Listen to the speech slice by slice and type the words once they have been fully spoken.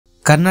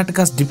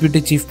Karnataka's Deputy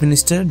Chief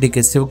Minister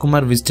D.K.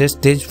 Shivakumar visited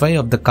Stage 5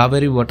 of the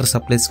Cauvery Water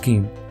Supply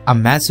Scheme, a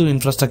massive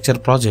infrastructure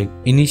project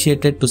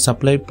initiated to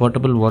supply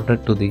potable water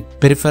to the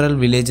peripheral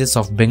villages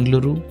of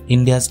Bengaluru,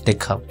 India's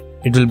tech hub.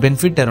 It will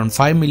benefit around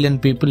 5 million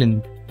people in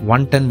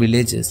 110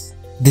 villages.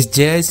 This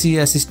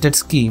JICA assisted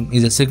scheme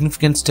is a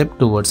significant step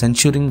towards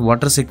ensuring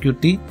water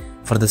security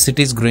for the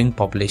city's growing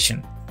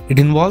population. It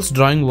involves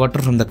drawing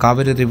water from the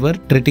Cauvery River,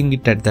 treating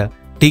it at the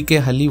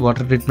Halli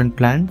water treatment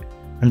plant,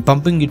 and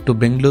pumping it to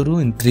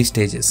Bengaluru in 3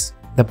 stages.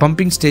 The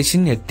pumping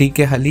station at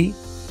Halli,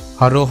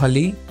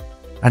 Halli,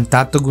 and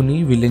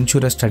Tataguni will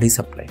ensure a steady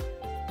supply.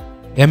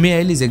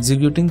 MEIL is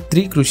executing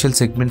 3 crucial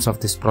segments of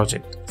this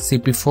project: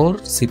 CP4,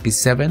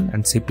 CP7,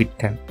 and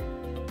CP10.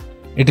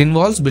 It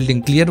involves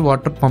building clear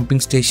water pumping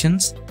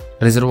stations,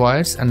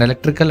 reservoirs, and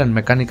electrical and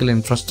mechanical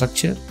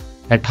infrastructure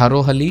at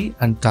Halli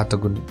and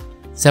Tataguni.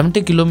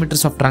 70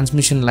 kilometers of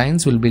transmission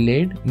lines will be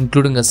laid,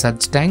 including a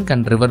surge tank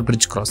and river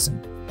bridge crossing.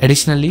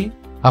 Additionally,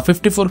 a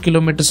 54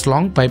 kilometers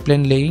long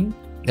pipeline laying,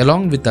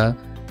 along with a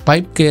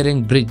pipe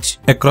carrying bridge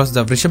across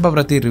the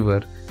Shivakumar River,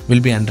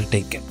 will be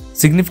undertaken.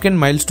 Significant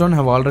milestones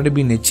have already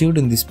been achieved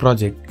in this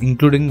project,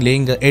 including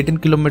laying a 18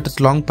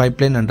 kilometers long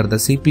pipeline under the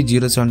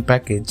CP07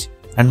 package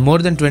and more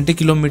than 20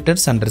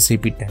 kilometers under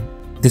CP10.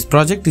 This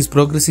project is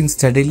progressing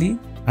steadily,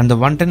 and the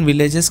 110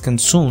 villages can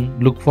soon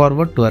look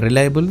forward to a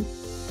reliable,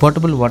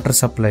 potable water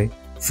supply,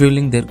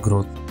 fueling their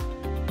growth.